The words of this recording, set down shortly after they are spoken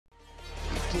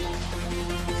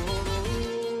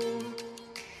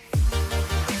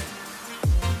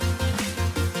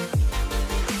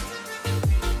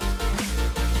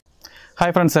Hi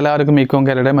friends, എല്ലാവർക്കും Ecom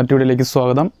കേരളയുടെ മറ്റൊരു വീഡിയോയിലേക്ക്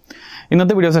സ്വാഗതം.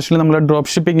 ഇന്നത്തെ വീഡിയോ സെഷനിൽ നമ്മൾ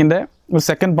ഡ്രോപ്പ് ഷിപ്പിംഗിന്റെ ഒരു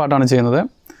സെക്കൻഡ് പാർട്ടാണ് ചെയ്യുന്നത്.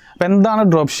 അപ്പോൾ എന്താണ്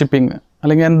ഡ്രോപ്പ് ഷിപ്പിംഗ്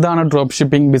അല്ലെങ്കിൽ എന്താണ് ഡ്രോപ്പ്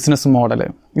ഷിപ്പിംഗ് ബിസിനസ് മോഡൽ?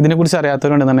 ഇതിനെക്കുറിച്ച്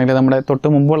അറിയാത്തവരുണ്ടെന്നുണ്ടെങ്കിൽ നമ്മുടെ തൊട്ട്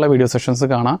മുമ്പുള്ള വീഡിയോ സെഷൻസ്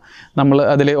കാണാം. നമ്മൾ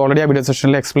അതിൽ ഓൾറെഡി ആ വീഡിയോ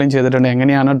സെഷനിൽ എക്സ്പ്ലെയിൻ ചെയ്തിട്ടുണ്ട്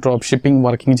എങ്ങനെയാണ് ഡ്രോപ്പ് ഷിപ്പിംഗ്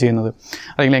വർക്കിംഗ് ചെയ്യുന്നത്,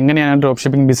 അല്ലെങ്കിൽ എങ്ങനെയാണ് ഡ്രോപ്പ്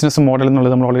ഷിപ്പിംഗ് ബിസിനസ് മോഡൽ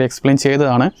എന്നുള്ളത് നമ്മൾ ഓൾറെഡി എക്സ്പ്ലെയിൻ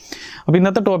ചെയ്തതാണ്. അപ്പോൾ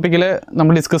ഇന്നത്തെ ടോപ്പിക്കിൽ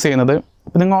നമ്മൾ ഡിസ്കസ് ചെയ്യുന്നത്,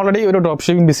 അപ്പോൾ നിങ്ങൾ ഓൾറെഡി ഒരു ഡ്രോപ്പ്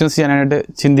ഷിപ്പിംഗ് ബിസിനസ് ചെയ്യാനായിട്ട്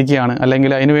ചിന്തിക്കുകയാണ്,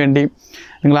 അല്ലെങ്കിൽ അതിനുവേണ്ടി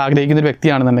നിങ്ങൾ ആഗ്രഹിക്കുന്ന ഒരു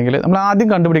വ്യക്തിയാണെന്നുണ്ടെങ്കിൽ നമ്മൾ ആദ്യം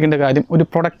കണ്ടുപിടിക്കേണ്ട കാര്യം ഒരു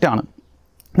പ്രൊഡക്റ്റാണ്.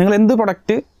 നിങ്ങൾ എന്ത്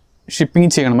പ്രൊഡക്റ്റ്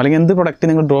ഷിപ്പിംഗ് ചെയ്യണം, അല്ലെങ്കിൽ എന്ത് പ്രൊഡക്റ്റ്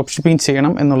നിങ്ങൾ ഡ്രോപ്പ് ഷിപ്പിംഗ്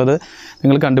ചെയ്യണം എന്നുള്ളത്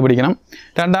നിങ്ങൾ കണ്ടുപിടിക്കണം.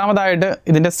 രണ്ടാമതായിട്ട്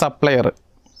ഇതിൻ്റെ സപ്ലയർ,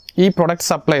 ഈ പ്രൊഡക്റ്റ്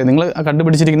സപ്ലയർ നിങ്ങൾ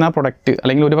കണ്ടുപിടിച്ചിരിക്കുന്ന പ്രൊഡക്റ്റ്,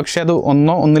 അല്ലെങ്കിൽ ഒരുപക്ഷെ അത്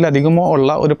ഒന്നിലധികമോ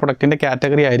ഉള്ള ഒരു പ്രൊഡക്റ്റിൻ്റെ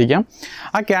കാറ്റഗറി ആയിരിക്കാം.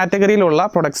 ആ കാറ്റഗറിയിലുള്ള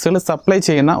പ്രൊഡക്ട്സുകൾ സപ്ലൈ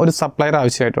ചെയ്യുന്ന ഒരു സപ്ലയർ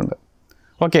ആവശ്യമായിട്ടുണ്ട്.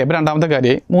 ഓക്കെ, അപ്പോൾ രണ്ടാമത്തെ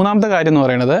കാര്യം. മൂന്നാമത്തെ കാര്യം എന്ന്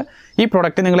പറയുന്നത്, ഈ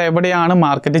പ്രൊഡക്റ്റ് നിങ്ങൾ എവിടെയാണ്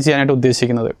മാർക്കറ്റ് ചെയ്യാനായിട്ട്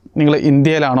ഉദ്ദേശിക്കുന്നത്? നിങ്ങൾ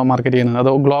ഇന്ത്യയിലാണോ മാർക്കറ്റ് ചെയ്യുന്നത്,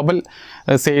 അതോ ഗ്ലോബൽ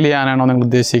സെയിൽ ചെയ്യാനാണോ നിങ്ങൾ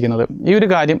ഉദ്ദേശിക്കുന്നത്? ഈ ഒരു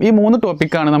കാര്യം, ഈ 3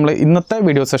 ടോപ്പിക്കാണ് നമ്മൾ ഇന്നത്തെ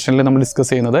വീഡിയോ സെഷനിൽ നമ്മൾ ഡിസ്കസ്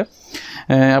ചെയ്യുന്നത്.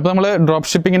 അപ്പോൾ നമ്മൾ ഡ്രോപ്പ്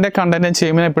ഷിപ്പിങ്ങിൻ്റെ കണ്ടന്റ്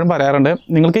ചെയ്യുമ്പോൾ എപ്പോഴും പറയാറുണ്ട്,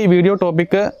 നിങ്ങൾക്ക് ഈ വീഡിയോ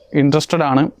ടോപ്പിക്ക് ഇൻട്രസ്റ്റഡ്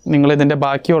ആണ്, നിങ്ങൾ ഇതിൻ്റെ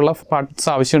ബാക്കിയുള്ള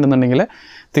പാർട്ട്സ് ആവശ്യമുണ്ടെന്നുണ്ടെങ്കിൽ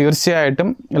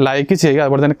തീർച്ചയായിട്ടും ലൈക്ക് ചെയ്യുക,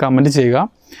 അതുപോലെ തന്നെ കമൻറ്റ് ചെയ്യുക.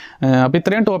 അപ്പോൾ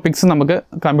ഇത്രയും ടോപ്പിക്സ് നമുക്ക്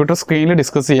കമ്പ്യൂട്ടർ സ്ക്രീനിൽ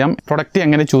ഡിസ്കസ് ചെയ്യാം. പ്രൊഡക്റ്റ്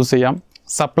എങ്ങനെ ചൂസ് ചെയ്യാം,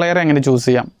 സപ്ലയർ എങ്ങനെ ചൂസ്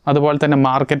ചെയ്യാം, അതുപോലെ തന്നെ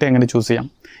മാർക്കറ്റ് എങ്ങനെ ചൂസ് ചെയ്യാം.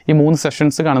 ഈ 3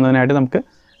 സെഷൻസ് കാണുന്നതിനായിട്ട് നമുക്ക്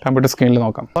കമ്പ്യൂട്ടർ സ്ക്രീനിൽ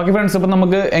നോക്കാം. ഓക്കെ ഫ്രണ്ട്സ്, അപ്പോൾ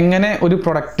നമുക്ക് എങ്ങനെ ഒരു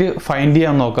പ്രൊഡക്റ്റ് ഫൈൻഡ്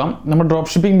ചെയ്യാൻ നോക്കാം. നമ്മൾ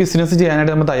ഡ്രോപ്പ് ഷിപ്പിംഗ് ബിസിനസ്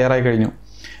ചെയ്യാനായിട്ട് നമ്മൾ തയ്യാറായി കഴിഞ്ഞു.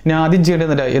 ഇനി ആദ്യം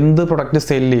ചെയ്യേണ്ടതില്ല, എന്ത് പ്രൊഡക്റ്റ്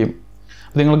സെയിൽ ചെയ്യും.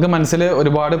 നിങ്ങൾക്ക് മനസ്സിൽ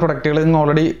ഒരുപാട് പ്രൊഡക്റ്റുകൾ നിങ്ങൾ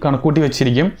ഓൾറെഡി കണക്കൂട്ടി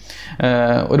വെച്ചിരിക്കും,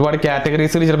 ഒരുപാട്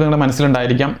കാറ്റഗറീസുകൾ ചിലപ്പോൾ നിങ്ങളുടെ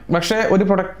മനസ്സിലുണ്ടായിരിക്കാം. പക്ഷേ ഒരു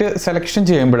പ്രൊഡക്റ്റ് സെലക്ഷൻ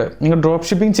ചെയ്യുമ്പോൾ, നിങ്ങൾ ഡ്രോപ്പ്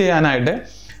ഷിപ്പിംഗ് ചെയ്യാനായിട്ട്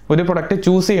ഒരു പ്രൊഡക്റ്റ്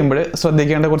ചൂസ് ചെയ്യുമ്പോൾ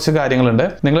ശ്രദ്ധിക്കേണ്ട കുറച്ച് കാര്യങ്ങളുണ്ട്.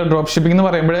 നിങ്ങൾ ഡ്രോപ്പ് ഷിപ്പിംഗ് എന്ന്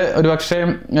പറയുമ്പോൾ ഒരുപക്ഷെ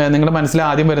നിങ്ങളുടെ മനസ്സിൽ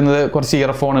ആദ്യം വരുന്നത് കുറച്ച്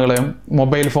ഇയർഫോണുകൾ,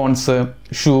 മൊബൈൽ ഫോൺസ്,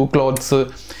 ഷൂ, ക്ലോത്ത്സ്,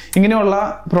 ഇങ്ങനെയുള്ള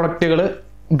പ്രൊഡക്റ്റുകൾ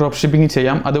ഡ്രോപ്പ് ഷിപ്പിംഗ്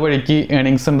ചെയ്യാം, അതുവഴിക്ക്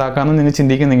ഏണിങ്സ് ഉണ്ടാക്കാമെന്ന് നിങ്ങൾ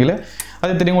ചിന്തിക്കുന്നെങ്കിൽ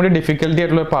അത് ഇത്രയും കൂടി ഡിഫിക്കൽട്ടി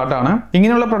ആയിട്ടുള്ള പാർട്ടാണ്.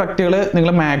 ഇങ്ങനെയുള്ള പ്രൊഡക്റ്റുകൾ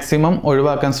നിങ്ങൾ മാക്സിമം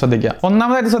ഒഴിവാക്കാൻ ശ്രദ്ധിക്കുക.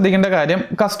 ഒന്നാമതായിട്ട് ശ്രദ്ധിക്കേണ്ട കാര്യം,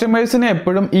 കസ്റ്റമേഴ്സിന്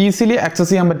എപ്പോഴും ഈസിലി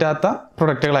ആക്സസ് ചെയ്യാൻ പറ്റാത്ത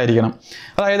പ്രൊഡക്റ്റുകളായിരിക്കണം.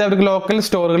 അതായത് അവർക്ക് ലോക്കൽ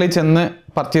സ്റ്റോറുകളിൽ ചെന്ന്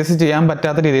പർച്ചേസ് ചെയ്യാൻ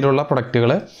പറ്റാത്ത രീതിയിലുള്ള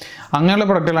പ്രൊഡക്റ്റുകൾ, അങ്ങനെയുള്ള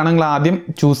പ്രൊഡക്റ്റുകളാണ് നിങ്ങൾ ആദ്യം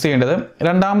ചൂസ് ചെയ്യേണ്ടത്.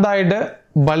 രണ്ടാമതായിട്ട്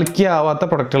ബൾക്കി ആവാത്ത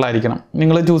പ്രൊഡക്റ്റുകളായിരിക്കണം.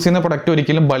 നിങ്ങൾ ചൂസ് ചെയ്യുന്ന പ്രൊഡക്റ്റ്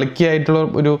ഒരിക്കലും ബൾക്കി ആയിട്ടുള്ള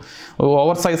ഒരു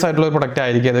ഓവർ സൈസ് ആയിട്ടുള്ള ഒരു പ്രൊഡക്റ്റ്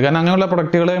ആയിരിക്കരുത്. കാരണം അങ്ങനെയുള്ള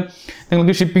പ്രൊഡക്റ്റുകൾ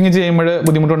നിങ്ങൾക്ക് ഷിപ്പിംഗ് ചെയ്യുമ്പോൾ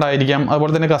ബുദ്ധിമുട്ടുണ്ടായിരിക്കാം.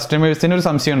 അതുപോലെ തന്നെ കസ്റ്റമേഴ്സിന് ഒരു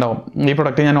സംശയം ഉണ്ടാവും, ഈ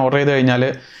പ്രൊഡക്റ്റ് ഞാൻ ഓർഡർ ചെയ്ത് കഴിഞ്ഞാൽ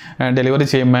ഡെലിവറി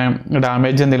ചെയ്യുമ്പോൾ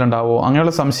ഡാമേജ് എന്തെങ്കിലും ഉണ്ടാവുമോ,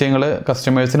 അങ്ങനെയുള്ള സംശയങ്ങൾ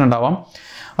കസ്റ്റമേഴ്സിന് ഉണ്ടാവാം.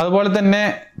 അതുപോലെ തന്നെ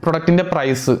പ്രൊഡക്റ്റിൻ്റെ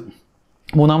പ്രൈസ്,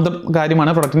 മൂന്നാമത്തെ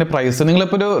കാര്യമാണ് പ്രൊഡക്റ്റിൻ്റെ പ്രൈസ്.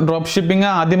 നിങ്ങളിപ്പോൾ ഒരു ഡ്രോപ്പ് ഷിപ്പിംഗ്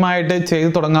ആദ്യമായിട്ട് ചെയ്ത്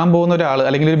തുടങ്ങാൻ പോകുന്ന ഒരാൾ,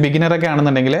 അല്ലെങ്കിൽ ഒരു ബിഗിനറൊക്കെ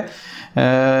ആണെന്നുണ്ടെങ്കിൽ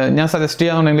ഞാൻ സജസ്റ്റ്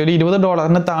ചെയ്യാന്നുണ്ടെങ്കിൽ ഒരു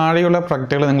 $20 താഴെയുള്ള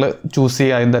പ്രൊഡക്റ്റുകൾ നിങ്ങൾ ചൂസ്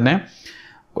ചെയ്യുക ആദ്യം തന്നെ.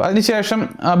 അതിനുശേഷം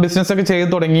ബിസിനസ്സൊക്കെ ചെയ്ത്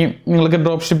തുടങ്ങി നിങ്ങൾക്ക്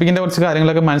ഡ്രോപ്പ് ഷിപ്പിങ്ങിൻ്റെ കുറച്ച്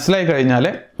കാര്യങ്ങളൊക്കെ മനസ്സിലായി കഴിഞ്ഞാൽ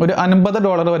ഒരു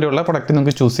 $50 വരെയുള്ള പ്രൊഡക്റ്റ്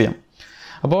നിങ്ങൾക്ക് ചൂസ് ചെയ്യാം.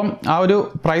 അപ്പോൾ ആ ഒരു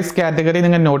പ്രൈസ് കാറ്റഗറി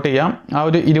നിങ്ങൾ നോട്ട് ചെയ്യാം. ആ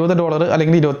ഒരു $20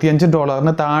 അല്ലെങ്കിൽ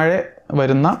 $25 താഴെ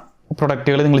വരുന്ന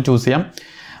പ്രൊഡക്റ്റുകൾ നിങ്ങൾ ചൂസ് ചെയ്യാം.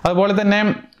 അതുപോലെ തന്നെ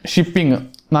ഷിപ്പിംഗ്,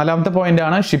 നാലാമത്തെ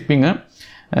പോയിൻ്റാണ് ഷിപ്പിംഗ്.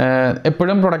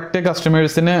 എപ്പോഴും പ്രൊഡക്റ്റ്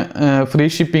കസ്റ്റമേഴ്സിന് ഫ്രീ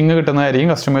ഷിപ്പിംഗ് കിട്ടുന്നതായിരിക്കും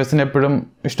കസ്റ്റമേഴ്സിന് എപ്പോഴും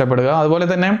ഇഷ്ടപ്പെടുക. അതുപോലെ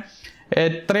തന്നെ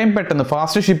എത്രയും പെട്ടെന്ന്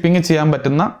ഫാസ്റ്റ് ഷിപ്പിംഗ് ചെയ്യാൻ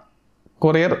പറ്റുന്ന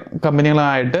കൊറിയർ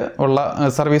കമ്പനികളായിട്ട് ഉള്ള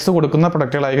സർവീസ് കൊടുക്കുന്ന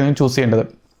പ്രൊഡക്റ്റുകളായിരിക്കും ചൂസ് ചെയ്യേണ്ടത്.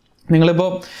 നിങ്ങളിപ്പോൾ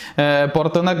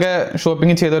പുറത്തുനിന്നൊക്കെ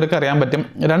ഷോപ്പിംഗ് ചെയ്തവർക്ക് അറിയാൻ പറ്റും,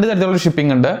 2 തരത്തിലുള്ള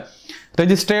ഷിപ്പിംഗ് ഉണ്ട്.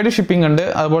 രജിസ്റ്റേർഡ് ഷിപ്പിംഗ് ഉണ്ട്,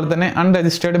 അതുപോലെ തന്നെ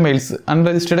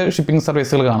അൺരജിസ്റ്റേർഡ് ഷിപ്പിംഗ്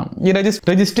സർവീസുകൾ കാണും. ഈ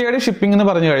രജിസ്റ്റേർഡ് ഷിപ്പിംഗ് എന്ന്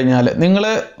പറഞ്ഞു കഴിഞ്ഞാൽ, നിങ്ങൾ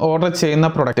ഓർഡർ ചെയ്യുന്ന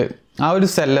പ്രൊഡക്റ്റ് ആ ഒരു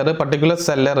പർട്ടിക്കുലർ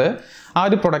സെല്ലർ ആ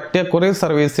ഒരു പ്രൊഡക്റ്റ് കൊറിയർ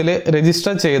സർവീസിൽ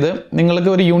രജിസ്റ്റർ ചെയ്ത്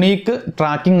നിങ്ങൾക്ക് ഒരു യുണീക്ക്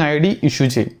ട്രാക്കിംഗ് ID ഇഷ്യൂ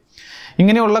ചെയ്യും.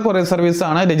 ഇങ്ങനെയുള്ള കൊറിയർ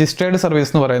സർവീസാണ് രജിസ്റ്റേർഡ്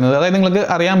സർവീസ് എന്ന് പറയുന്നത്. അതായത് നിങ്ങൾക്ക്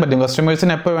അറിയാൻ പറ്റും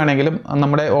കസ്റ്റമേഴ്സിന് എപ്പോൾ വേണമെങ്കിലും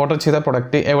നമ്മുടെ ഓർഡർ ചെയ്ത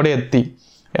പ്രൊഡക്റ്റ് എവിടെ എത്തി,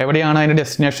 എവിടെയാണ് അതിൻ്റെ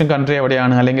ഡെസ്റ്റിനേഷൻ കൺട്രി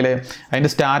എവിടെയാണ്, അല്ലെങ്കിൽ അതിൻ്റെ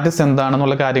സ്റ്റാറ്റസ്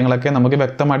എന്താണെന്നുള്ള കാര്യങ്ങളൊക്കെ നമുക്ക്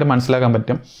വ്യക്തമായിട്ട് മനസ്സിലാക്കാൻ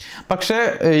പറ്റും. പക്ഷേ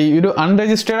ഈ ഒരു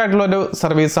അൺരജിസ്റ്റേർഡ് ആയിട്ടുള്ള ഒരു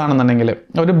സർവീസ് ആണെന്നുണ്ടെങ്കിൽ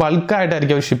ഒരു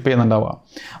ബൾക്കായിട്ടായിരിക്കും അവർ ഷിപ്പ് ചെയ്യുന്നുണ്ടാവുക.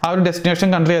 ആ ഒരു ഡെസ്റ്റിനേഷൻ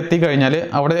കൺട്രി എത്തിക്കഴിഞ്ഞാൽ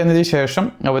അവിടെ എന്നതിന് ശേഷം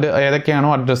അവർ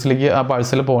ഏതൊക്കെയാണോ അഡ്രസ്സിലേക്ക് ആ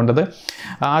പാഴ്സൽ പോകേണ്ടത്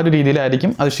ആ ഒരു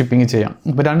രീതിയിലായിരിക്കും അത് ഷിപ്പിംഗ് ചെയ്യാം.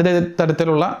 ഇപ്പോൾ 2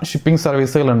 തരത്തിലുള്ള ഷിപ്പിംഗ്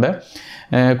സർവീസുകളുണ്ട്.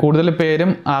 കൂടുതൽ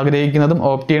പേരും ആഗ്രഹിക്കുന്നതും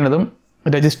ഓപ്റ്റ് ചെയ്യുന്നതും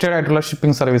രജിസ്റ്റേർഡ് ആയിട്ടുള്ള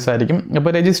ഷിപ്പിംഗ് സർവീസ് ആയിരിക്കും.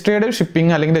 അപ്പോൾ രജിസ്റ്റേർഡ്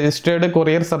ഷിപ്പിംഗ് അല്ലെങ്കിൽ രജിസ്റ്റേർഡ്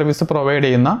കൊറിയർ സർവീസ് പ്രൊവൈഡ്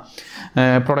ചെയ്യുന്ന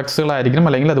പ്രൊഡക്ട്സുകളായിരിക്കണം,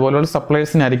 അല്ലെങ്കിൽ അതുപോലുള്ള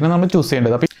സപ്ലൈസിനായിരിക്കണം നമ്മൾ ചൂസ്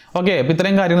ചെയ്യേണ്ടത്. അപ്പോൾ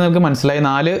ഇത്രയും കാര്യങ്ങൾ നിങ്ങൾക്ക് മനസ്സിലായി.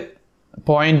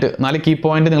 4 കീ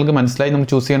പോയിന്റ് നിങ്ങൾക്ക് മനസ്സിലായി നമ്മൾ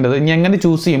ചൂസ് ചെയ്യേണ്ടത്. ഇനി എങ്ങനെ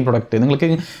ചൂസ് ചെയ്യും പ്രൊഡക്റ്റ്? നിങ്ങൾക്ക്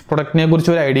പ്രൊഡക്റ്റിനെ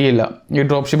കുറിച്ച് ഒരു ഐഡിയ ഇല്ല, ഈ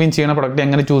ഡ്രോപ്പ് ഷിപ്പിംഗ് ചെയ്യുന്ന പ്രൊഡക്റ്റ്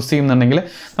എങ്ങനെ ചൂസ് ചെയ്യുന്നുണ്ടെങ്കിൽ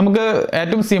നമുക്ക്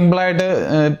ഏറ്റവും സിമ്പിളായിട്ട്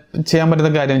ചെയ്യാൻ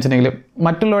പറ്റുന്ന കാര്യം എന്ന് വെച്ചിട്ടുണ്ടെങ്കിൽ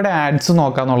മറ്റുള്ളവരുടെ ആഡ്സ്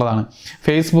നോക്കുക എന്നുള്ളതാണ്.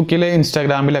 ഫേസ്ബുക്കിൽ,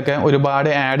 ഇൻസ്റ്റാഗ്രാമിലൊക്കെ ഒരുപാട്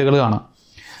ആഡുകൾ കാണാം.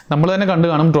 നമ്മൾ തന്നെ കണ്ടു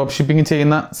കാണും ഡ്രോപ്പ് ഷിപ്പിംഗ്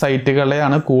ചെയ്യുന്ന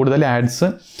സൈറ്റുകളെയാണ് കൂടുതൽ ആഡ്സ്.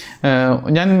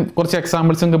 ഞാൻ കുറച്ച്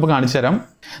എക്സാമ്പിൾസ് നിങ്ങൾക്ക് ഇപ്പോൾ കാണിച്ചു തരാം.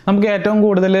 നമുക്ക് ഏറ്റവും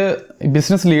കൂടുതൽ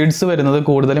ബിസിനസ് ലീഡ്സ് വരുന്നത്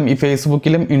കൂടുതലും ഈ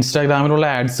ഫേസ്ബുക്കിലും ഇൻസ്റ്റാഗ്രാമിലുള്ള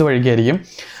ആഡ്സ് വഴിക്കായിരിക്കും.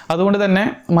 അതുകൊണ്ട് തന്നെ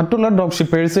മറ്റുള്ള ഡ്രോപ്പ്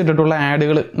ഷിപ്പേഴ്സ് ഇട്ടിട്ടുള്ള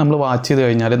ആഡുകൾ നമ്മൾ വാച്ച് ചെയ്ത്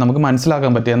കഴിഞ്ഞാൽ നമുക്ക്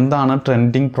മനസ്സിലാക്കാൻ പറ്റും എന്താണ്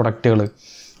ട്രെൻഡിങ് പ്രൊഡക്റ്റുകൾ,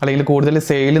 അല്ലെങ്കിൽ കൂടുതൽ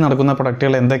സെയിൽ നടക്കുന്ന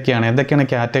പ്രൊഡക്റ്റുകൾ എന്തൊക്കെയാണ്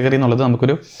കാറ്റഗറി എന്നുള്ളത്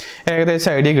നമുക്കൊരു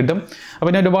ഏകദേശം ഐഡിയ കിട്ടും. അപ്പോൾ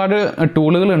പിന്നെ ഒരുപാട്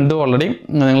ടൂളുകളുണ്ട് ഓൾറെഡി.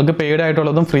 നിങ്ങൾക്ക് പെയ്ഡ്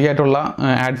ആയിട്ടുള്ളതും ഫ്രീ ആയിട്ടുള്ള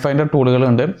ആഡ് ഫൈൻഡർ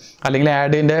ടൂളുകളുണ്ട്, അല്ലെങ്കിൽ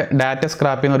ആഡിൻ്റെ ഡാറ്റ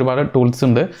സ്ക്രാപ്പ് ചെയ്യുന്ന ഒരുപാട് ടൂൾസ്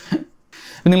ഉണ്ട്.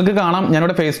 നിങ്ങൾക്ക് കാണാം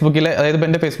ഞാനിവിടെ ഫേസ്ബുക്കിലെ, അതായത് ഇപ്പോൾ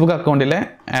എൻ്റെ ഫേസ്ബുക്ക് അക്കൗണ്ടിലെ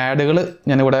ആഡുകൾ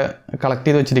ഞാനിവിടെ കളക്ട്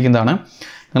ചെയ്ത് വെച്ചിരിക്കുന്നതാണ്.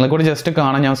 നിങ്ങൾക്കൂടി ജസ്റ്റ്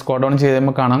കാണാം. ഞാൻ സ്ക്രോൾ ഡൗൺ ചെയ്ത്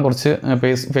കഴിയുമ്പോൾ കാണാം കുറച്ച്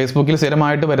ഫേസ്ബുക്കിൽ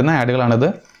സ്ഥിരമായിട്ട് വരുന്ന ആഡുകളാണിത്.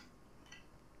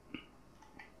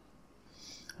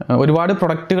 ഒരുപാട്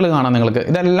പ്രൊഡക്റ്റുകൾ കാണാം നിങ്ങൾക്ക്.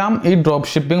 ഇതെല്ലാം ഈ ഡ്രോപ്പ്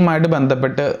ഷിപ്പിങ്ങുമായിട്ട്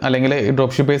ബന്ധപ്പെട്ട് അല്ലെങ്കിൽ ഈ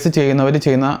ഡ്രോപ്പ് ഷിപ്പേഴ്സ് ചെയ്യുന്നവർ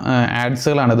ചെയ്യുന്ന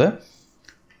ആഡ്സുകളാണിത്.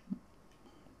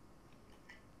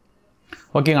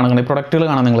 ഓക്കെ, കാണാം ഈ പ്രൊഡക്റ്റുകൾ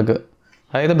കാണാം നിങ്ങൾക്ക്.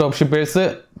 അതായത് ഡ്രോപ്പ് ഷിപ്പേഴ്സ്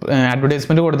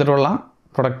അഡ്വർടൈസ്മെൻറ്റ് കൊടുത്തിട്ടുള്ള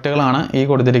പ്രൊഡക്റ്റുകളാണ് ഈ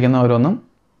കൊടുത്തിരിക്കുന്ന ഓരോന്നും.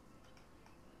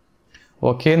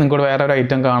 ഓക്കെ, നിങ്ങൾക്ക് വേറെ ഒരു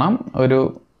ഐറ്റം കാണാം.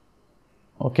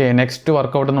 ഓക്കെ, നെക്സ്റ്റ്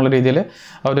വർക്കൗട്ട് എന്നുള്ള രീതിയിൽ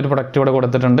അവരൊരു പ്രൊഡക്റ്റ് ഇവിടെ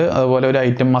കൊടുത്തിട്ടുണ്ട്. അതുപോലെ ഒരു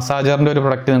ഐറ്റം മസാജറിൻ്റെ ഒരു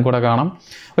പ്രൊഡക്റ്റ് നിങ്ങൾക്ക് ഇവിടെ കാണാം.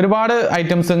 ഒരുപാട്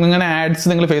ഐറ്റംസ് ഇങ്ങനെ ആഡ്സ്,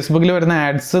 നിങ്ങൾ ഫേസ്ബുക്കിൽ വരുന്ന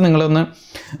ആഡ്സ് നിങ്ങളൊന്ന്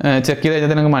ചെക്ക് ചെയ്ത്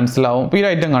കഴിഞ്ഞാൽ നിങ്ങൾക്ക് മനസ്സിലാവും. ഇപ്പോൾ ഈ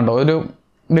ഐറ്റം കണ്ടോ, ഒരു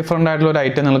ഡിഫറെൻ്റ് ആയിട്ടുള്ള ഒരു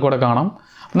ഐറ്റം നിങ്ങൾക്ക് ഇവിടെ കാണാം.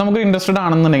 നമുക്ക് ഇൻട്രസ്റ്റഡ്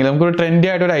ആണെന്നുണ്ടെങ്കിൽ, നമുക്കൊരു ട്രെൻഡി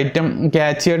ആയിട്ടൊരു ഐറ്റം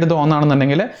ക്യാച്ചി ആയിട്ട്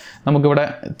തോന്നുകയാണെന്നുണ്ടെങ്കിൽ നമുക്കിവിടെ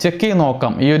ചെക്ക് ചെയ്ത്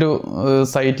നോക്കാം ഈ ഒരു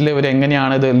സൈറ്റിൽ ഇവർ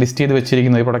എങ്ങനെയാണ് ഇത് ലിസ്റ്റ് ചെയ്ത്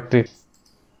വെച്ചിരിക്കുന്നത് ഈ പ്രൊഡക്റ്റ്.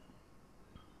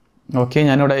 ഓക്കെ,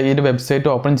 ഞാനിവിടെ ഈ ഒരു വെബ്സൈറ്റ്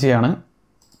ഓപ്പൺ ചെയ്യാണ്.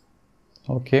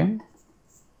 ഓക്കെ,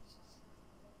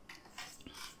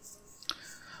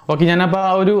 ഞാനപ്പോൾ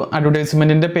ആ ഒരു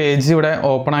അഡ്വർടൈസ്മെൻറ്റിൻ്റെ പേജ് ഇവിടെ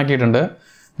ഓപ്പൺ ആക്കിയിട്ടുണ്ട്.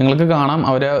 നിങ്ങൾക്ക് കാണാം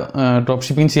അവർ ഡ്രോപ്പ്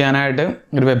ഷിപ്പിംഗ് ചെയ്യാനായിട്ട്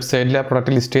ഒരു വെബ്സൈറ്റിൽ ആ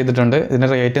പ്രൊഡക്റ്റ് ലിസ്റ്റ് ചെയ്തിട്ടുണ്ട്. ഇതിൻ്റെ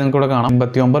റേറ്റ് നിങ്ങൾക്ക് ഇവിടെ കാണാം.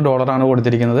 $89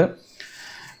 കൊടുത്തിരിക്കുന്നത്.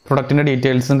 പ്രൊഡക്റ്റിൻ്റെ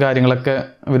ഡീറ്റെയിൽസും കാര്യങ്ങളൊക്കെ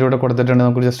ഇവരിവിടെ കൊടുത്തിട്ടുണ്ട്.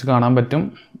 നമുക്ക് ജസ്റ്റ് കാണാൻ പറ്റും.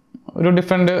 ഒരു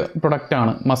ഡിഫറെൻറ്റ്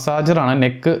പ്രൊഡക്റ്റാണ്, മസാജറാണ്,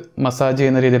 നെക്ക് മസാജ്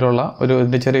ചെയ്യുന്ന രീതിയിലുള്ള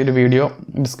ഇതിൻ്റെ ചെറിയൊരു വീഡിയോ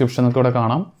ഡിസ്ക്രിപ്ഷൻ നിങ്ങൾക്ക് ഇവിടെ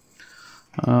കാണാം.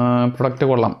 പ്രൊഡക്റ്റ്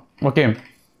കൊള്ളാം. ഓക്കെ,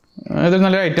 ഇതൊരു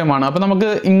നല്ലൊരു ഐറ്റമാണ്. അപ്പോൾ നമുക്ക്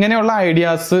ഇങ്ങനെയുള്ള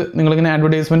ഐഡിയാസ് നിങ്ങളിങ്ങനെ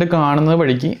അഡ്വർടൈസ്മെൻറ്റ് കാണുന്നത്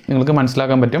വഴിക്ക് നിങ്ങൾക്ക്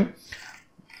മനസ്സിലാക്കാൻ പറ്റും.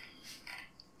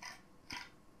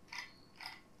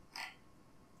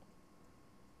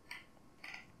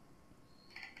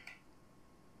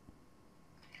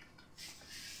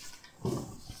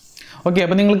 ഓക്കെ,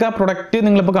 അപ്പോൾ നിങ്ങൾക്ക് ആ പ്രൊഡക്റ്റ്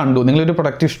നിങ്ങളിപ്പോൾ കണ്ടു, നിങ്ങളൊരു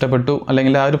പ്രൊഡക്റ്റ് ഇഷ്ടപ്പെട്ടു,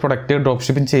 അല്ലെങ്കിൽ ആ ഒരു പ്രൊഡക്റ്റ് ഡ്രോപ്പ്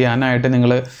ഷിപ്പിംഗ് ചെയ്യാനായിട്ട്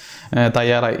നിങ്ങൾ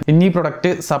തയ്യാറായി. ഇനി ഈ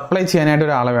പ്രൊഡക്റ്റ് സപ്ലൈ ചെയ്യാനായിട്ട്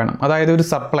ഒരാളെ വേണം, അതായത് ഒരു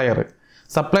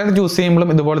സപ്ലയർ ചൂസ് ചെയ്യുമ്പോഴും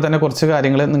ഇതുപോലെ തന്നെ കുറച്ച്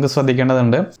കാര്യങ്ങൾ നിങ്ങൾക്ക്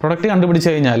ശ്രദ്ധിക്കേണ്ടതുണ്ട്. പ്രൊഡക്റ്റ് കണ്ടുപിടിച്ച്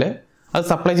കഴിഞ്ഞാൽ അത്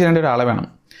സപ്ലൈ ചെയ്യാനായിട്ട് ഒരാളെ വേണം.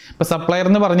 ഇപ്പോൾ സപ്ലയർ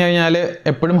എന്ന് പറഞ്ഞു കഴിഞ്ഞാൽ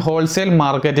എപ്പോഴും ഹോൾസെയിൽ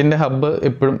മാർക്കറ്റിൻ്റെ ഹബ്ബ്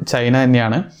എപ്പോഴും ചൈന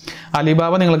തന്നെയാണ്.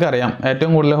 അലിബാബ നിങ്ങൾക്കറിയാം,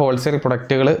 ഏറ്റവും കൂടുതൽ ഹോൾസെയിൽ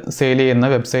പ്രൊഡക്റ്റുകൾ സെയിൽ ചെയ്യുന്ന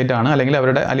വെബ്സൈറ്റാണ്, അല്ലെങ്കിൽ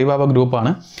അവരുടെ അലിബാബ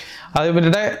ഗ്രൂപ്പാണ്. അത്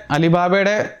ഇവരുടെ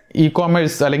അലിബാബയുടെ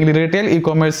ഇ-കോമേഴ്സ് അല്ലെങ്കിൽ റീറ്റെയിൽ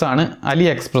ഇ-കോമേഴ്സ് ആണ് അലി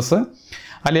എക്സ്പ്രസ്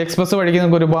വഴിക്ക്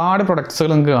നിങ്ങൾക്ക് ഒരുപാട്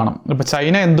പ്രൊഡക്ട്സുകൾ നിങ്ങൾക്ക് കാണാം. ഇപ്പോൾ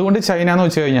ചൈന, എന്തുകൊണ്ട് ചൈന എന്ന്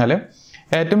വെച്ച് കഴിഞ്ഞാൽ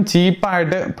ഏറ്റവും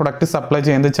ചീപ്പായിട്ട് പ്രൊഡക്റ്റ് സപ്ലൈ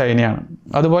ചെയ്യുന്നത് ചൈനയാണ്.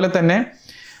 അതുപോലെ തന്നെ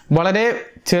വളരെ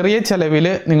ചെറിയ ചിലവിൽ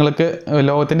നിങ്ങൾക്ക്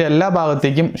ലോകത്തിൻ്റെ എല്ലാ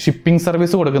ഭാഗത്തേക്കും ഷിപ്പിംഗ്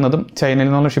സർവീസ് കൊടുക്കുന്നതും ചൈനയിൽ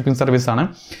നിന്നുള്ള ഷിപ്പിംഗ് സർവീസാണ്.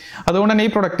 അതുകൊണ്ട് തന്നെ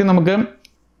ഈ പ്രൊഡക്റ്റ് നമുക്ക്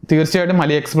തീർച്ചയായിട്ടും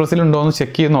അലി എക്സ്പ്രസ്സിൽ ഉണ്ടോ എന്ന്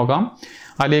ചെക്ക് ചെയ്ത് നോക്കാം.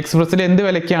 അലി എക്സ്പ്രസ്സിൽ എന്ത്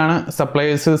വിലയ്ക്കാണ്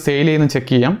സപ്ലൈസ് സെയിൽ ചെയ്യുന്നത്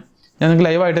ചെക്ക് ചെയ്യാം. ഞാൻ നിങ്ങൾക്ക്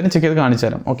ലൈവായിട്ട് തന്നെ ചെക്ക് ചെയ്ത് കാണിച്ചു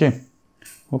തരാം. ഓക്കെ,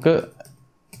 നമുക്ക്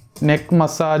നെക്ക്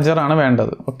മസാജറാണ്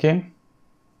വേണ്ടത്. ഓക്കെ,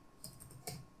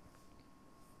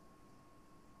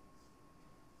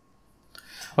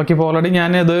 ഇപ്പോൾ ഓൾറെഡി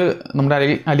ഞാനത് നമ്മുടെ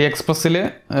അലി എക്സ്പ്രസ്സിൽ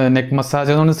നെക്ക്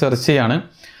മസാജർ കൊണ്ട് സെർച്ച് ചെയ്യാണ്.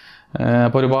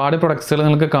 അപ്പോൾ ഒരുപാട് പ്രൊഡക്ട്സുകൾ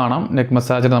നിങ്ങൾക്ക് കാണാം. നെക്ക്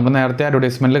മസാജർ നമ്മൾ നേരത്തെ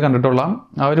അഡ്വർടൈസ്മെൻറ്റിൽ കണ്ടിട്ടുള്ള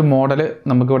ആ ഒരു മോഡൽ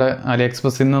നമുക്കിവിടെ അലി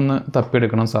എക്സ്പ്രസ്സിൽ നിന്ന്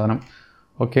തപ്പിയെടുക്കണം സാധനം.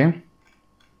 ഓക്കെ,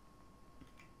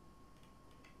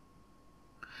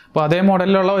 അപ്പോൾ അതേ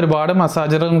മോഡലിലുള്ള ഒരുപാട്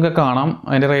മസാജർ നിങ്ങൾക്ക് കാണാം.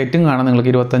 അതിൻ്റെ റേറ്റും കാണാം.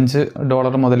 നിങ്ങൾക്ക്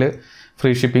 $25 മുതൽ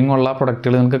ഫ്രീ ഷിപ്പിംഗ് ഉള്ള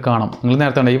പ്രൊഡക്റ്റുകൾ നിങ്ങൾക്ക് കാണാം. നിങ്ങൾ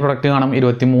നേരത്തെ കണ്ട ഈ പ്രൊഡക്റ്റ് കാണാം,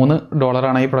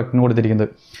 $23 ഈ പ്രൊഡക്റ്റിന് കൊടുത്തിരിക്കുന്നത്.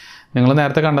 നിങ്ങൾ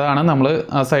നേരത്തെ കണ്ടതാണ്. നമ്മൾ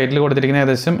ആ സൈറ്റിൽ കൊടുത്തിരിക്കുന്ന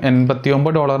ഏകദേശം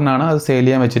 $89 അത് സെയിൽ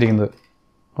ചെയ്യാൻ വെച്ചിരിക്കുന്നത്.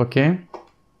 ഓക്കെ,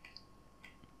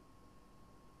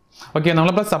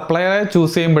 നമ്മളിപ്പോൾ സപ്ലയറെ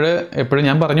ചൂസ് ചെയ്യുമ്പോൾ എപ്പോഴും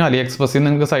ഞാൻ പറഞ്ഞു അലി എക്സ്പ്രസ്സിൽ നിന്ന്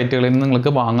നിങ്ങൾക്ക് സൈറ്റുകളിൽ നിന്ന്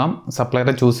നിങ്ങൾക്ക് വാങ്ങാം,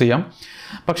 സപ്ലയറെ ചൂസ് ചെയ്യാം.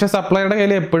 പക്ഷേ സപ്ലയറുടെ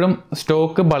കയ്യിൽ എപ്പോഴും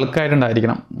സ്റ്റോക്ക്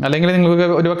ബൾക്കായിട്ടുണ്ടായിരിക്കണം. അല്ലെങ്കിൽ നിങ്ങൾക്ക്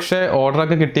ഒരുപക്ഷെ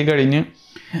ഓർഡറൊക്കെ കിട്ടിക്കഴിഞ്ഞ്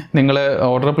നിങ്ങൾ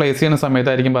ഓർഡർ പ്ലേസ് ചെയ്യുന്ന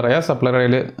സമയത്തായിരിക്കും പറയുക സപ്ലയറുടെ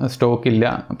കയ്യിൽ സ്റ്റോക്ക് ഇല്ല,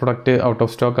 പ്രൊഡക്റ്റ് ഔട്ട്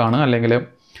ഓഫ് സ്റ്റോക്കാണ്, അല്ലെങ്കിൽ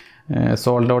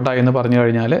സോൾഡ് ഔട്ട് ആയി എന്ന് പറഞ്ഞു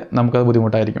കഴിഞ്ഞാൽ നമുക്കത്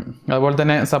ബുദ്ധിമുട്ടായിരിക്കും. അതുപോലെ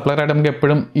തന്നെ സപ്ലയറായിട്ട് നമുക്ക്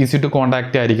എപ്പോഴും ഈസി ടു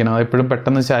കോൺടാക്റ്റ് ആയിരിക്കണം. എപ്പോഴും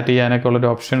പെട്ടെന്ന് ചാറ്റ് ചെയ്യാനൊക്കെ ഉള്ളൊരു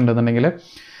ഓപ്ഷൻ ഉണ്ടെന്നുണ്ടെങ്കിൽ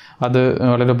അത്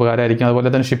വളരെ ഉപകാരമായിരിക്കും. അതുപോലെ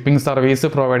തന്നെ ഷിപ്പിംഗ് സർവീസ്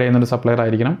പ്രൊവൈഡ് ചെയ്യുന്നൊരു സപ്ലയർ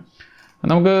ആയിരിക്കണം.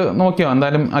 നമുക്ക് നോക്കിയോ,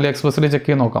 എന്തായാലും അലി എക്സ്പ്രസ്സിൽ ചെക്ക്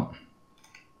ചെയ്ത് നോക്കാം.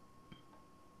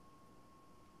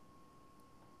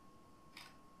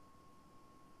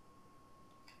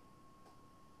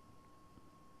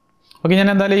 ഓക്കെ, ഞാൻ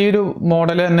എന്തായാലും ഈ ഒരു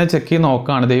മോഡൽ തന്നെ ചെക്ക് ചെയ്ത്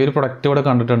നോക്കുകയാണ്. ഈ ഒരു പ്രൊഡക്റ്റ് ഇവിടെ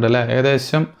കണ്ടിട്ടുണ്ട് അല്ലേ,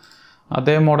 ഏകദേശം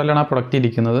അതേ മോഡലാണ് ആ പ്രൊഡക്റ്റ്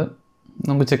ഇരിക്കുന്നത്.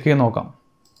 നമുക്ക് ചെക്ക് ചെയ്ത് നോക്കാം.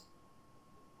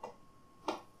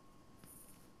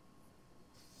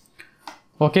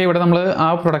 ഓക്കെ, ഇവിടെ നമ്മൾ ആ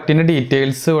പ്രൊഡക്റ്റിൻ്റെ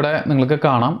ഡീറ്റെയിൽസ് ഇവിടെ നിങ്ങൾക്ക്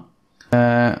കാണാം.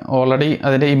 ഓൾറെഡി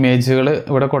അതിൻ്റെ ഇമേജുകൾ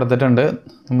ഇവിടെ കൊടുത്തിട്ടുണ്ട്.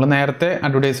 നമ്മൾ നേരത്തെ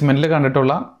അഡ്വർടൈസ്മെൻറ്റിൽ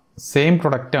കണ്ടിട്ടുള്ള സെയിം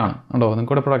പ്രൊഡക്റ്റാണ് കേട്ടോ.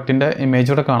 നിങ്ങൾക്ക് ഇവിടെ പ്രൊഡക്റ്റിൻ്റെ ഇമേജ്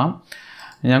ഇവിടെ കാണാം.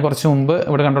 ഞാൻ കുറച്ച് മുമ്പ്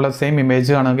ഇവിടെ കണ്ടുള്ള സെയിം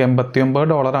ഇമേജ് കാണുക.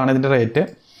 $89 ഇതിൻ്റെ റേറ്റ്.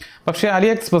 പക്ഷേ അലി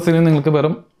എക്സ്പ്രസ്സിൽ നിങ്ങൾക്ക്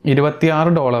വെറും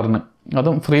 $26,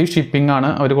 അതും ഫ്രീ ഷിപ്പിംഗ് ആണ്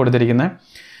അവർ കൊടുത്തിരിക്കുന്നത്.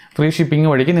 ഫ്രീ ഷിപ്പിംഗ്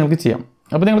വഴിക്ക് നിങ്ങൾക്ക് ചെയ്യാം.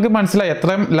 അപ്പോൾ നിങ്ങൾക്ക് മനസ്സിലായി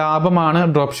എത്ര ലാഭമാണ്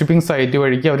ഡ്രോപ്പ് ഷിപ്പിംഗ് സൈറ്റ്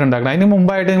വഴിക്ക് അവരുണ്ടാക്കുന്നത്. അതിന്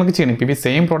മുമ്പായിട്ട് നിങ്ങൾക്ക് ചെയ്യണം. ഇപ്പോൾ ഈ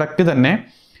സെയിം പ്രൊഡക്റ്റ് തന്നെ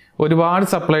ഒരുപാട്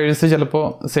സപ്ലയേഴ്സ് ചിലപ്പോൾ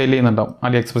സെയിൽ ചെയ്യുന്നുണ്ടാവും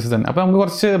അലി എക്സ്പ്രസ്സിൽ തന്നെ. അപ്പോൾ നമുക്ക്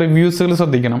കുറച്ച് റിവ്യൂസുകൾ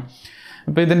ശ്രദ്ധിക്കണം.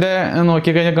 ഇപ്പോൾ ഇതിൻ്റെ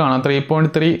നോക്കിക്കഴിഞ്ഞാൽ കാണാം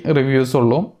 3.3 റിവ്യൂസ്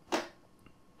ഉള്ളൂ.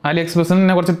 അലി എക്സ്പ്രസ്സിന്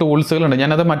തന്നെ കുറച്ച് ടൂൾസുകളുണ്ട്.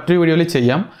 ഞാനത് മറ്റൊരു വീഡിയോയിൽ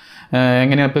ചെയ്യാം.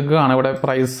 എങ്ങനെയാണ് ഇപ്പോൾ കാണാം, ഇവിടെ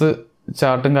പ്രൈസ്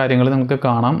ചാർട്ടും കാര്യങ്ങളും നമുക്ക്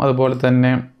കാണാം. അതുപോലെ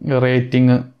തന്നെ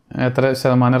റേറ്റിംഗ്, എത്ര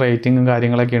ശതമാനം റേറ്റിംഗും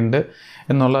കാര്യങ്ങളൊക്കെ ഉണ്ട്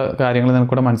എന്നുള്ള കാര്യങ്ങൾ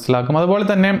നിങ്ങൾക്കിവിടെ മനസ്സിലാക്കും. അതുപോലെ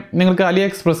തന്നെ നിങ്ങൾക്ക് അലി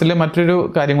എക്സ്പ്രസ്സിൽ മറ്റൊരു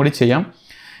കാര്യം കൂടി ചെയ്യാം.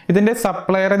 ഇതിൻ്റെ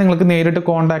സപ്ലയറെ നിങ്ങൾക്ക് നേരിട്ട്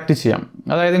കോൺടാക്റ്റ് ചെയ്യാം.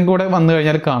 അതായത് നിങ്ങൾക്ക് ഇവിടെ വന്നു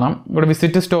കഴിഞ്ഞാൽ കാണാം, ഇവിടെ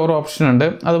വിസിറ്റ് സ്റ്റോർ ഓപ്ഷൻ ഉണ്ട്.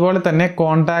 അതുപോലെ തന്നെ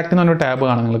കോൺടാക്റ്റ് എന്ന് പറഞ്ഞ ടാബ്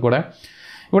കാണാം നിങ്ങൾക്കിവിടെ.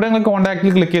 ഇവിടെ നിങ്ങൾ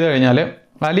കോൺടാക്റ്റിൽ ക്ലിക്ക് ചെയ്ത് കഴിഞ്ഞാൽ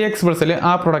അലി എക്സ്പ്രസ്സിൽ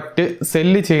ആ പ്രൊഡക്റ്റ്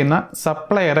സെല്ല് ചെയ്യുന്ന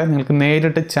സപ്ലയറെ നിങ്ങൾക്ക്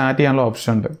നേരിട്ട് ചാറ്റ് ചെയ്യാനുള്ള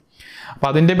ഓപ്ഷൻ ഉണ്ട്. അപ്പോൾ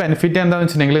അതിൻ്റെ ബെനിഫിറ്റ് എന്താണെന്ന്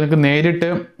വെച്ചിട്ടുണ്ടെങ്കിൽ നിങ്ങൾക്ക് നേരിട്ട്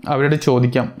അവരോട്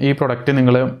ചോദിക്കാം, ഈ പ്രൊഡക്റ്റ്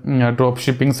നിങ്ങൾ ഡ്രോപ്പ്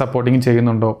ഷിപ്പിംഗ് സപ്പോർട്ടിങ്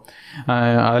ചെയ്യുന്നുണ്ടോ,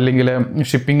 അല്ലെങ്കിൽ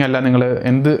ഷിപ്പിംഗ് അല്ല നിങ്ങൾ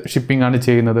എന്ത് ഷിപ്പിംഗ് ആണ്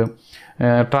ചെയ്യുന്നത്,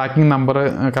 ട്രാക്കിംഗ് നമ്പർ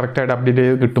കറക്റ്റായിട്ട് അപ്ഡേറ്റ്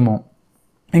ചെയ്ത് കിട്ടുമോ,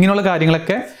 ഇങ്ങനെയുള്ള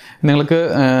കാര്യങ്ങളൊക്കെ നിങ്ങൾക്ക്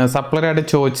സപ്ലയറായിട്ട്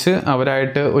ചോദിച്ച്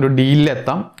അവരായിട്ട് ഒരു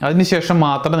ഡീലിലെത്താം. അതിനുശേഷം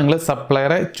മാത്രം നിങ്ങൾ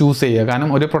സപ്ലയറെ ചൂസ് ചെയ്യുക. കാരണം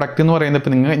ഒരു പ്രൊഡക്റ്റ് എന്ന് പറയുന്നത്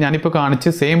ഇപ്പോൾ ഞാനിപ്പോൾ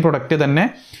കാണിച്ച് സെയിം പ്രൊഡക്റ്റ് തന്നെ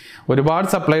ഒരുപാട്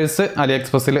സപ്ലയേഴ്സ് അലി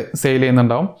എക്സ്പ്രസ്സിൽ സെയിൽ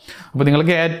ചെയ്യുന്നുണ്ടാവും. അപ്പോൾ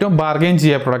നിങ്ങൾക്ക് ഏറ്റവും ബാർഗെയിൻ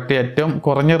ചെയ്യുക, പ്രൊഡക്റ്റ് ഏറ്റവും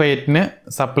കുറഞ്ഞ റേറ്റിന്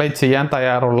സപ്ലൈ ചെയ്യാൻ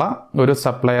തയ്യാറുള്ള ഒരു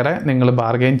സപ്ലയറെ നിങ്ങൾ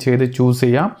ബാർഗെയിൻ ചെയ്ത് ചൂസ്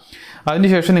ചെയ്യാം.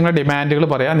 അതിനുശേഷം നിങ്ങളുടെ ഡിമാൻഡുകൾ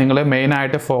പറയാം. നിങ്ങൾ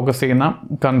മെയിനായിട്ട് ഫോക്കസ് ചെയ്യുന്ന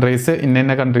കൺട്രീസ്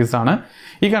ഇന്ന കൺട്രീസാണ്.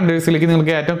 ഈ കൺട്രീസിലേക്ക്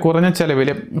നിങ്ങൾക്ക് ഏറ്റവും കുറഞ്ഞ ചിലവിൽ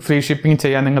ഫ്രീ ഷിപ്പിംഗ്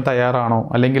ചെയ്യാൻ നിങ്ങൾ തയ്യാറാണോ,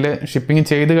 അല്ലെങ്കിൽ ഷിപ്പിംഗ്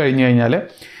ചെയ്ത് കഴിഞ്ഞ് കഴിഞ്ഞാൽ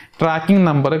ട്രാക്കിംഗ്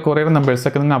നമ്പർ, കൊറിയർ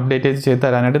നമ്പേഴ്സൊക്കെ നിങ്ങൾ അപ്ഡേറ്റ് ചെയ്ത്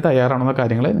തരാനായിട്ട് തയ്യാറാണോ എന്ന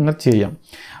കാര്യങ്ങൾ നിങ്ങൾ ചെയ്യാം.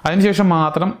 അതിനുശേഷം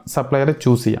മാത്രം സപ്ലയറെ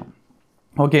ചൂസ് ചെയ്യാം.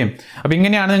 ഓക്കെ, അപ്പോൾ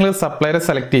ഇങ്ങനെയാണ് നിങ്ങൾ സപ്ലയറെ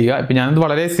സെലക്ട് ചെയ്യുക. ഇപ്പോൾ ഞാനിത്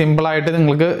വളരെ സിമ്പിളായിട്ട്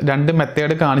നിങ്ങൾക്ക് 2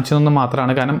 മെത്തേഡ് കാണിച്ചു തന്നത്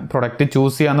മാത്രമാണ്. കാരണം പ്രൊഡക്റ്റ്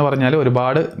ചൂസ് ചെയ്യുക എന്ന് പറഞ്ഞാൽ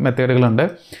ഒരുപാട് മെത്തേഡുകളുണ്ട്.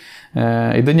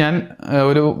 ഇത് ഞാൻ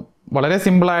ഒരു വളരെ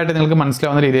സിമ്പിളായിട്ട് നിങ്ങൾക്ക്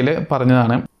മനസ്സിലാവുന്ന രീതിയിൽ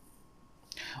പറഞ്ഞതാണ്.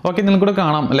 ഓക്കെ, നിങ്ങൾക്കൂടെ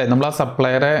കാണാം അല്ലേ, നമ്മൾ ആ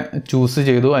സപ്ലയറെ ചൂസ്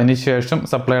ചെയ്തു. അതിനുശേഷം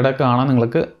സപ്ലയറെ കാണാം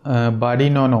നിങ്ങൾക്ക്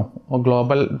ബാഡിനോനോ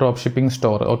global drop shipping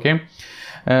store. Okay,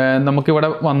 നമുക്കിവിടെ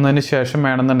വന്നതിന് ശേഷം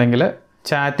വേണമെന്നുണ്ടെങ്കിൽ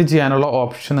ചാറ്റ് ചെയ്യാനുള്ള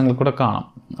ഓപ്ഷൻ നിങ്ങൾക്കിവിടെ കാണാം.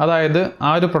 അതായത്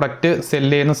ആ ഒരു പ്രൊഡക്റ്റ്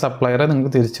സെല്ല് ചെയ്യുന്ന സപ്ലയറെ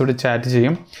നിങ്ങൾക്ക് തിരിച്ചുകൂടി ചാറ്റ്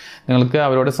ചെയ്യും. നിങ്ങൾക്ക്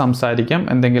അവരോട് സംസാരിക്കാം.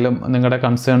 എന്തെങ്കിലും നിങ്ങളുടെ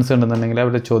കൺസേൺസ് ഉണ്ടെന്നുണ്ടെങ്കിൽ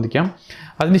അവരോട് ചോദിക്കാം.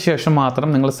 അതിനുശേഷം മാത്രം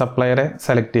നിങ്ങൾ സപ്ലയറെ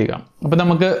സെലക്ട് ചെയ്യുക. അപ്പോൾ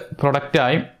നമുക്ക്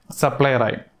പ്രൊഡക്റ്റായി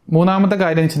സപ്ലയറായി. മൂന്നാമത്തെ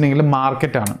കാര്യം എന്ന് വെച്ചിട്ടുണ്ടെങ്കിൽ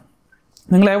മാർക്കറ്റാണ്.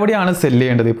 നിങ്ങൾ എവിടെയാണ് സെല്ല്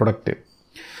ചെയ്യേണ്ടത് ഈ പ്രൊഡക്റ്റ്.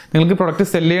 നിങ്ങൾക്ക് പ്രൊഡക്റ്റ്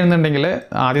സെല്ല് ചെയ്യുന്നുണ്ടെങ്കിൽ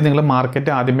ആദ്യം നിങ്ങൾ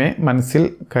മാർക്കറ്റ് ആദ്യമേ മനസ്സിൽ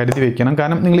കരുതി വെക്കണം.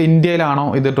 കാരണം നിങ്ങൾ ഇന്ത്യയിലാണോ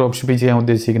ഇത് ഡ്രോപ്പ് ഷിപ്പിംഗ് ചെയ്യാൻ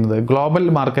ഉദ്ദേശിക്കുന്നത്, ഗ്ലോബൽ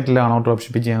മാർക്കറ്റിലാണോ ഡ്രോപ്പ്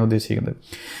ഷിപ്പിംഗ് ചെയ്യാൻ ഉദ്ദേശിക്കുന്നത്.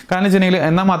 കാരണം വെച്ചിട്ടുണ്ടെങ്കിൽ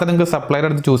എന്നാൽ മാത്രമേ നിങ്ങൾക്ക് സപ്ലയർ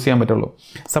എടുത്ത് ചൂസ് ചെയ്യാൻ പറ്റുള്ളൂ.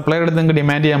 സപ്ലയർ എടുത്ത് നിങ്ങൾക്ക്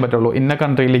ഡിമാൻഡ് ചെയ്യാൻ പറ്റുള്ളൂ, ഇന്ന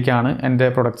കൺട്രിയിലേക്കാണ് എൻ്റെ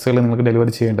പ്രൊഡക്ട്സുകൾ നിങ്ങൾക്ക്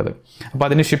ഡെലിവറി ചെയ്യേണ്ടത്. അപ്പോൾ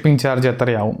അതിന് ഷിപ്പിംഗ് ചാർജ്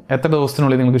എത്രയാവും, എത്ര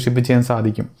ദിവസത്തിനുള്ളിൽ നിങ്ങൾക്ക് ഷിപ്പ് ചെയ്യാൻ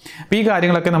സാധിക്കും. അപ്പോൾ ഈ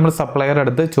കാര്യങ്ങളൊക്കെ നമ്മൾ സപ്ലയർ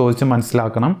എടുത്ത് ചോദിച്ച്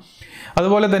മനസ്സിലാക്കണം.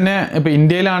 അതുപോലെ തന്നെ ഇപ്പോൾ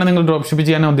ഇന്ത്യയിലാണ് നിങ്ങൾ ഡ്രോപ്പ് ഷിപ്പ്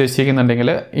ചെയ്യാൻ ഉദ്ദേശിക്കുന്നുണ്ടെങ്കിൽ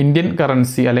ഇന്ത്യൻ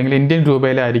കറൻസി അല്ലെങ്കിൽ ഇന്ത്യൻ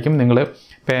രൂപയിലായിരിക്കും നിങ്ങൾ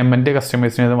പേയ്മെൻറ്റ്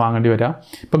കസ്റ്റമേഴ്സിന് വാങ്ങേണ്ടി വരിക.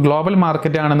 ഇപ്പോൾ ഗ്ലോബൽ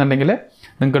മാർക്കറ്റ് ആണെന്നുണ്ടെങ്കിൽ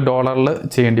നിങ്ങൾക്ക് ഡോളറിൽ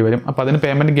ചെയ്യേണ്ടി വരും. അപ്പോൾ അതിന്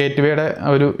പേയ്മെൻറ്റ് ഗേറ്റ് വേയുടെ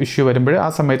ഒരു ഇഷ്യൂ വരുമ്പോൾ ആ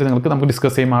സമയത്ത് നമുക്ക്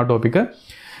ഡിസ്കസ് ചെയ്യും ആ ടോപ്പിക്ക്.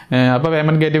 അപ്പോൾ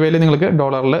പേയ്മെൻറ്റ് ഗേറ്റ് വേയിൽ നിങ്ങൾക്ക്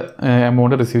ഡോളറിൽ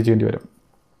എമൗണ്ട് റിസീവ് ചെയ്യേണ്ടി വരും.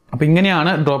 അപ്പോൾ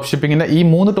ഇങ്ങനെയാണ് ഡ്രോപ്പ് ഷിപ്പിങ്ങിൻ്റെ ഈ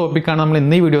 3 ടോപ്പിക്കാണ് നമ്മൾ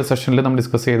ഇന്ന് ഈ വീഡിയോ സെഷനിൽ നമ്മൾ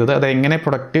ഡിസ്കസ് ചെയ്തത്. അത് എങ്ങനെ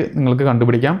പ്രൊഡക്റ്റ് നിങ്ങൾക്ക്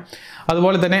കണ്ടുപിടിക്കാം,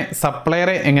 അതുപോലെ തന്നെ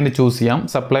സപ്ലയറെ എങ്ങനെ ചൂസ് ചെയ്യാം.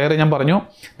 സപ്ലയർ ഞാൻ പറഞ്ഞു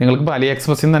നിങ്ങൾക്കിപ്പോൾ അലി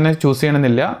എക്സ്പ്രസ്സിൽ നിന്ന് തന്നെ ചൂസ്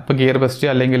ചെയ്യണമെന്നില്ല. ഇപ്പോൾ ഗിയർ ബെസ്റ്റ്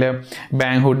അല്ലെങ്കിൽ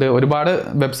ബാങ്ക്ഹുഡ് ഒരുപാട്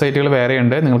വെബ്സൈറ്റുകൾ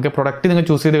വേറെയുണ്ട്. നിങ്ങൾക്ക് പ്രൊഡക്റ്റ് നിങ്ങൾ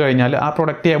ചൂസ് ചെയ്ത് കഴിഞ്ഞാൽ ആ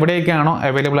പ്രൊഡക്റ്റ് എവിടെയൊക്കെയാണോ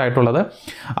അവൈലബിൾ ആയിട്ടുള്ളത്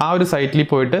ആ ഒരു സൈറ്റിൽ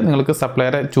പോയിട്ട് നിങ്ങൾക്ക്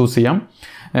സപ്ലയറെ ചൂസ് ചെയ്യാം.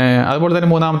 അതുപോലെ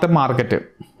തന്നെ മൂന്നാമത്തെ മാർക്കറ്റ്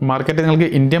നിങ്ങൾക്ക്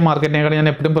ഇന്ത്യൻ മാർക്കറ്റിനേക്കാൾ ഞാൻ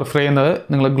എപ്പോഴും പ്രിഫർ ചെയ്യുന്നത്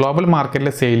നിങ്ങൾ ഗ്ലോബൽ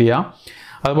മാർക്കറ്റിൽ സെയിൽ ചെയ്യാം.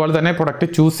 അതുപോലെ തന്നെ പ്രൊഡക്റ്റ്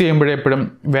ചൂസ് ചെയ്യുമ്പോഴെപ്പോഴും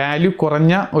വാല്യൂ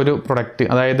കുറഞ്ഞ ഒരു പ്രൊഡക്റ്റ്,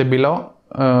 അതായത് ബിലോ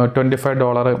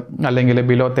 $25 അല്ലെങ്കിൽ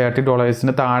ബിലോ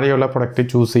 $30 താഴെയുള്ള പ്രൊഡക്റ്റ്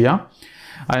ചൂസ് ചെയ്യാം.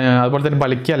 അതുപോലെ തന്നെ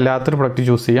ബൾക്ക് അല്ലാത്തൊരു പ്രൊഡക്റ്റ്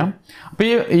ചൂസ് ചെയ്യാം. അപ്പോൾ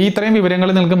ഈ ഇത്രയും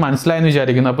വിവരങ്ങൾ നിങ്ങൾക്ക് മനസ്സിലായെന്ന്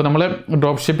വിചാരിക്കുന്നു. അപ്പോൾ നമ്മൾ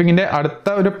ഡ്രോപ്പ് ഷിപ്പിങ്ങിൻ്റെ അടുത്ത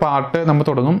ഒരു പാർട്ട് നമ്മൾ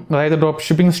തുടങ്ങും. അതായത് ഡ്രോപ്പ്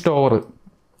ഷിപ്പിംഗ് സ്റ്റോർ.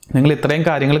 നിങ്ങൾ ഇത്രയും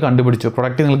കാര്യങ്ങൾ കണ്ടുപിടിച്ചു,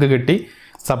 പ്രൊഡക്റ്റ് നിങ്ങൾക്ക് കിട്ടി,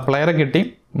 സപ്ലയറെ കിട്ടി,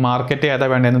 മാർക്കറ്റ് ഏതാ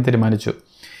വേണ്ടതെന്ന് തീരുമാനിച്ചു.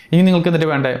 ഇനി നിങ്ങൾക്ക് എന്നിട്ട്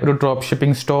വേണ്ട ഒരു ഡ്രോപ്പ്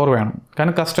ഷിപ്പിംഗ് സ്റ്റോർ വേണം.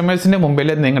 കാരണം കസ്റ്റമേഴ്സിൻ്റെ മുമ്പിൽ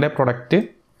നിങ്ങളുടെ പ്രൊഡക്റ്റ്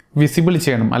വിസിബിൾ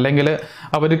ചെയ്യണം, അല്ലെങ്കിൽ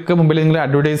അവർക്ക് മുമ്പിൽ നിങ്ങൾ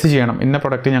അഡ്വർടൈസ് ചെയ്യണം, ഇന്ന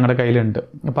പ്രൊഡക്റ്റ് ഞങ്ങളുടെ കയ്യിലുണ്ട്.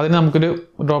 അപ്പോൾ അതിന് നമുക്കൊരു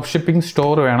ഡ്രോപ്പ് ഷിപ്പിംഗ്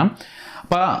സ്റ്റോർ വേണം.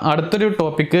 അപ്പോൾ അടുത്തൊരു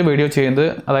ടോപ്പിക്ക് വീഡിയോ ചെയ്യുന്നത്,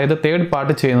 അതായത് തേർഡ്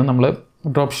പാർട്ട് ചെയ്യുന്നത് നമ്മൾ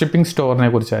ഡ്രോപ്പ് ഷിപ്പിംഗ് സ്റ്റോറിനെ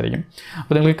കുറിച്ചായിരിക്കും.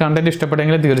 അപ്പോൾ നിങ്ങൾക്ക് കണ്ടന്റ്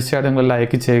ഇഷ്ടപ്പെട്ടെങ്കിൽ തീർച്ചയായിട്ടും നിങ്ങൾ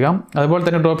ലൈക്ക് ചെയ്യുക. അതുപോലെ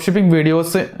തന്നെ ഡ്രോപ്പ് ഷിപ്പിംഗ്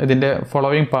വീഡിയോസ് ഇതിൻ്റെ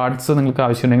ഫോളോവിങ് പാർട്സ് നിങ്ങൾക്ക്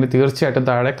ആവശ്യമുണ്ടെങ്കിൽ തീർച്ചയായിട്ടും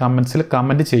താഴെ കമൻസിൽ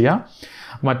കമൻറ്റ് ചെയ്യുക.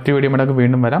 മറ്റു വീഡിയോ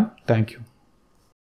വീണ്ടും വരാം. Thank you.